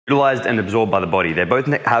Utilized and absorbed by the body. They both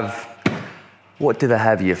have... What do they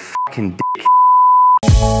have, you fucking dick?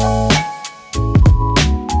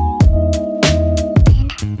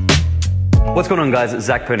 What's going on, guys? It's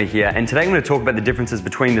Zac Perna here, and today I'm going to talk about the differences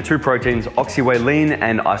between the two proteins, OxyWhey Lean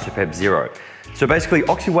and IsoPept Zero. So basically,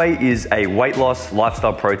 OxyWhey is a weight loss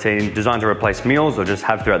lifestyle protein designed to replace meals or just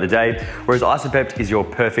have throughout the day, whereas IsoPept is your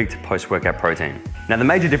perfect post-workout protein. Now, the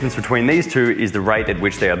major difference between these two is the rate at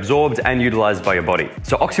which they're absorbed and utilized by your body.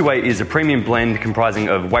 So OxyWhey is a premium blend comprising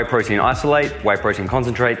of whey protein isolate, whey protein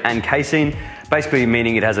concentrate, and casein, basically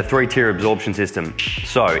meaning it has a 3-tier absorption system.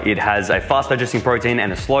 So it has a fast digesting protein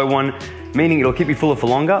and a slow one, meaning it'll keep you fuller for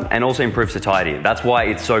longer and also improve satiety. That's why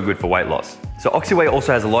it's so good for weight loss. So OxyWhey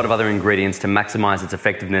also has a lot of other ingredients to maximize its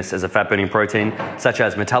effectiveness as a fat-burning protein, such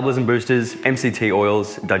as metabolism boosters, MCT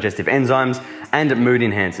oils, digestive enzymes, and mood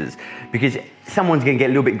enhancers, because someone's gonna get a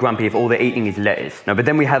little bit grumpy if all they're eating is lettuce. No, but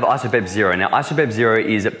then we have IsoPept Zero. Now, IsoPept Zero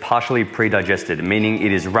is partially pre-digested, meaning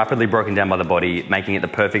it is rapidly broken down by the body, making it the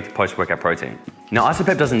perfect post-workout protein. Now,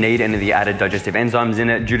 IsoPept doesn't need any of the added digestive enzymes in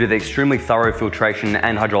it due to the extremely thorough filtration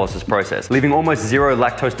and hydrolysis process, leaving almost zero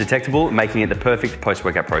lactose detectable, making it the perfect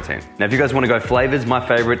post-workout protein. Now, if you guys want to go flavors, my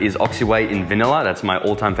favorite is OxyWhey in vanilla. That's my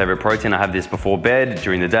all-time favorite protein. I have this before bed,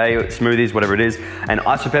 during the day, smoothies, whatever it is. And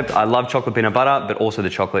IsoPept, I love chocolate peanut butter, but also the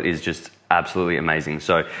chocolate is just absolutely amazing.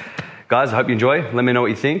 So, guys, I hope you enjoy. Let me know what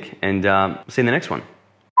you think, and see you in the next one.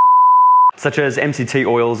 Such as MCT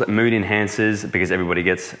oils, mood enhancers, because everybody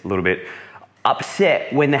gets a little bit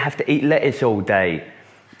upset when they have to eat lettuce all day.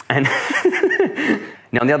 And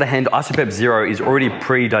now, on the other hand, IsoPept Zero is already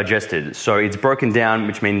pre-digested, so it's broken down,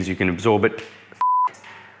 which means you can absorb it.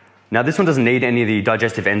 Now, this one doesn't need any of the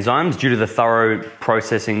digestive enzymes due to the thorough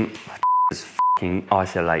processing. Fucking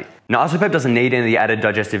isolate. Now, IsoPept doesn't need any of the added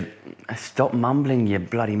digestive... Stop mumbling, you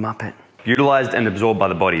bloody muppet. Utilized and absorbed by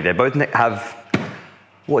the body. They both have...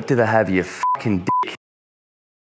 What do they have, you fucking dick?